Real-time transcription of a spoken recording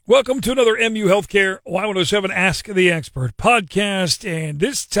Welcome to another MU Healthcare Y107 Ask the Expert podcast. And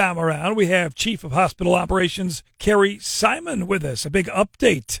this time around, we have Chief of Hospital Operations, Keri Simon, with us. A big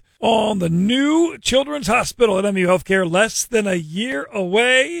update on the new Children's Hospital at MU Healthcare, less than a year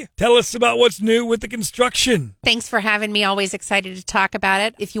away. Tell us about what's new with the construction. Thanks for having me. Always excited to talk about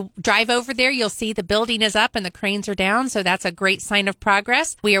it. If you drive over there, you'll see the building is up and the cranes are down, so that's a great sign of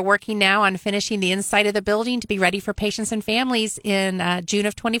progress. We are working now on finishing the inside of the building to be ready for patients and families in June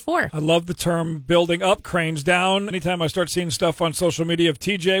of 24. I love the term building up, cranes down. Anytime I start seeing stuff on social media of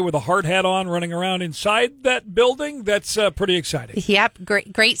TJ with a hard hat on running around inside that building, that's pretty exciting. Yep,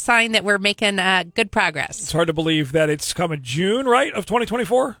 great sign that we're making good progress. It's hard to believe that it's coming June, right, of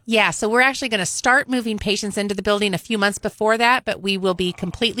 2024? Yeah, so we're actually going to start moving patients into the building a few months before that, but we will be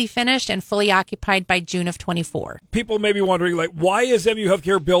completely finished and fully occupied by June of 24. People may be wondering, why is MU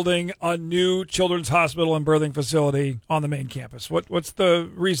Healthcare building a new children's hospital and birthing facility on the main campus? What's the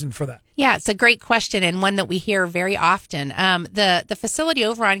reason for that? Yeah, it's a great question and one that we hear very often. The facility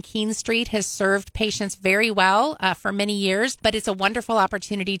over on Keene Street has served patients very well for many years, but it's a wonderful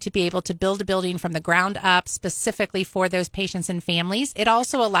opportunity to be able to build a building from the ground up specifically for those patients and families. It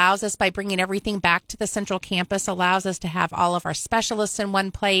also allows us, by bringing everything back to the central campus, allows us to have all of our specialists in one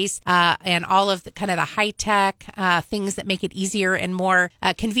place and all of the kind of the high-tech things that make it easier and more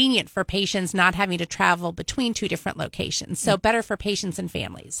convenient for patients not having to travel between two different locations. So better for patients and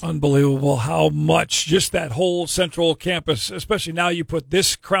families. Unbelievable how much just that whole central campus, especially now you put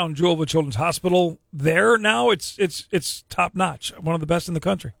this crown jewel of a children's hospital there now, it's top-notch, one of the best in the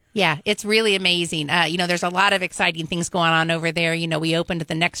country. Yeah, it's really amazing. There's a lot of exciting things going on over there. We opened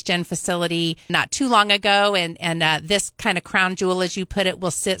the Next Gen facility not too long ago, and this kind of crown jewel, as you put it,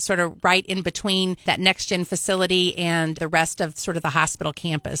 will sit sort of right in between that Next Gen facility and the rest of sort of the hospital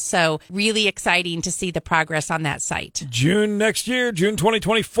campus. So really exciting to see the progress on that site. June next year, June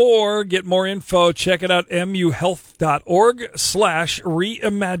 2024. Get more info. Check it out,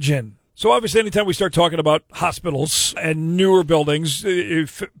 muhealth.org/reimagine. So obviously, anytime we start talking about hospitals and newer buildings,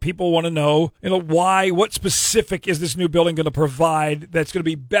 if people want to know, what specific is this new building going to provide that's going to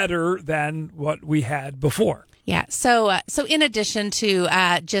be better than what we had before? Yeah. So in addition to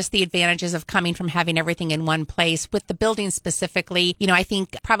just the advantages of coming from having everything in one place, with the building specifically, I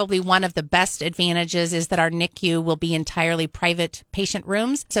think probably one of the best advantages is that our NICU will be entirely private patient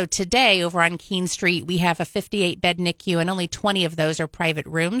rooms. So today over on Keene Street, we have a 58-bed NICU and only 20 of those are private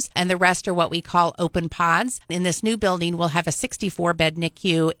rooms, and the rest are what we call open pods. In this new building, we'll have a 64-bed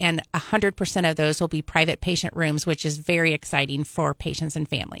NICU and 100% of those will be private patient rooms, which is very exciting for patients and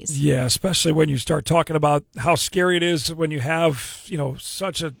families. Yeah, especially when you start talking about how scary it is when you have,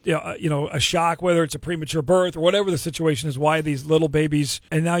 such a shock, whether it's a premature birth or whatever the situation is, why these little babies,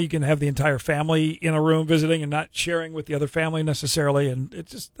 and now you can have the entire family in a room visiting and not sharing with the other family necessarily. And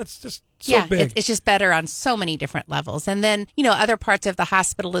that's just so big. It's just better on so many different levels. And then, other parts of the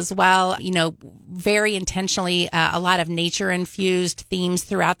hospital as well, very intentionally, a lot of nature infused themes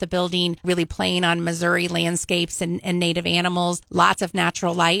throughout the building, really playing on Missouri landscapes and native animals, lots of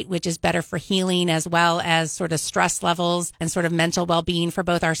natural light, which is better for healing as well as sort of stress levels and sort of mental well-being for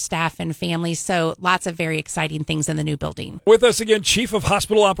both our staff and families. So lots of very exciting things in the new building. With us again, Chief of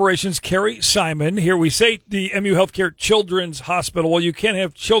Hospital Operations, Keri Simon. Here we say the MU Healthcare Children's Hospital. Well, you can't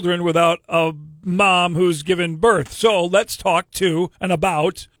have children without a mom who's given birth. So let's talk to and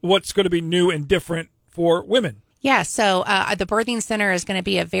about what's going to be new and different for women. Yeah, so the birthing center is going to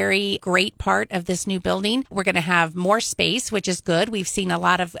be a very great part of this new building. We're going to have more space, which is good. We've seen a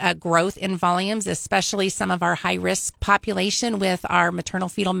lot of growth in volumes, especially some of our high-risk population with our maternal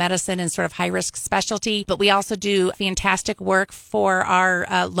fetal medicine and sort of high-risk specialty. But we also do fantastic work for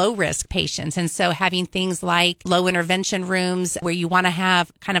our low-risk patients. And so having things like low intervention rooms where you want to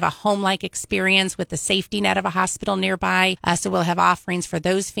have kind of a home-like experience with the safety net of a hospital nearby. So we'll have offerings for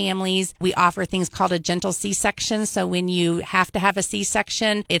those families. We offer things called a gentle C-section. So when you have to have a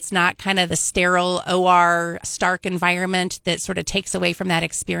C-section, it's not kind of the sterile OR stark environment that sort of takes away from that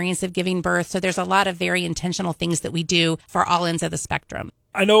experience of giving birth. So there's a lot of very intentional things that we do for all ends of the spectrum.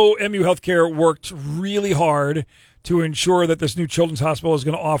 I know MU Healthcare worked really hard to ensure that this new children's hospital is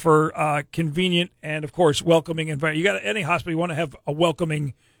going to offer convenient and, of course, welcoming environment. You got any hospital, you want to have a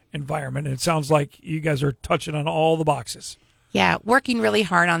welcoming environment, and it sounds like you guys are touching on all the boxes. Yeah, working really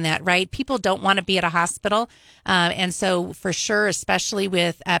hard on that, right? People don't want to be at a hospital. And so for sure, especially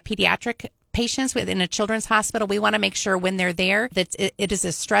with pediatric patients within a children's hospital, we want to make sure when they're there that it is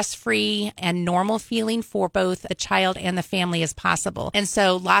as stress-free and normal feeling for both the child and the family as possible. And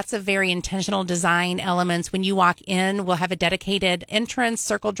so lots of very intentional design elements. When you walk in, we'll have a dedicated entrance,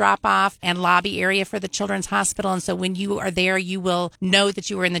 circle drop-off, and lobby area for the children's hospital. And so when you are there, you will know that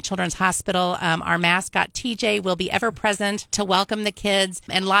you are in the children's hospital. Our mascot, TJ, will be ever present to welcome the kids,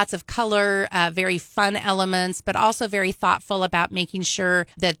 and lots of color, very fun elements, but also very thoughtful about making sure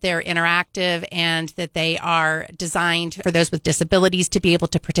that they're interactive and that they are designed for those with disabilities to be able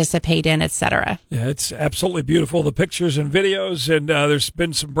to participate in, etc. Yeah, it's absolutely beautiful, the pictures and videos, and there's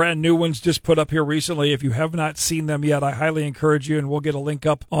been some brand new ones just put up here recently. If you have not seen them yet, I highly encourage you, and we'll get a link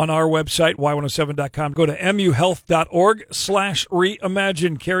up on our website, y107.com. Go to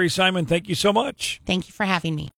muhealth.org/reimagine. Keri Simon, thank you so much. Thank you for having me.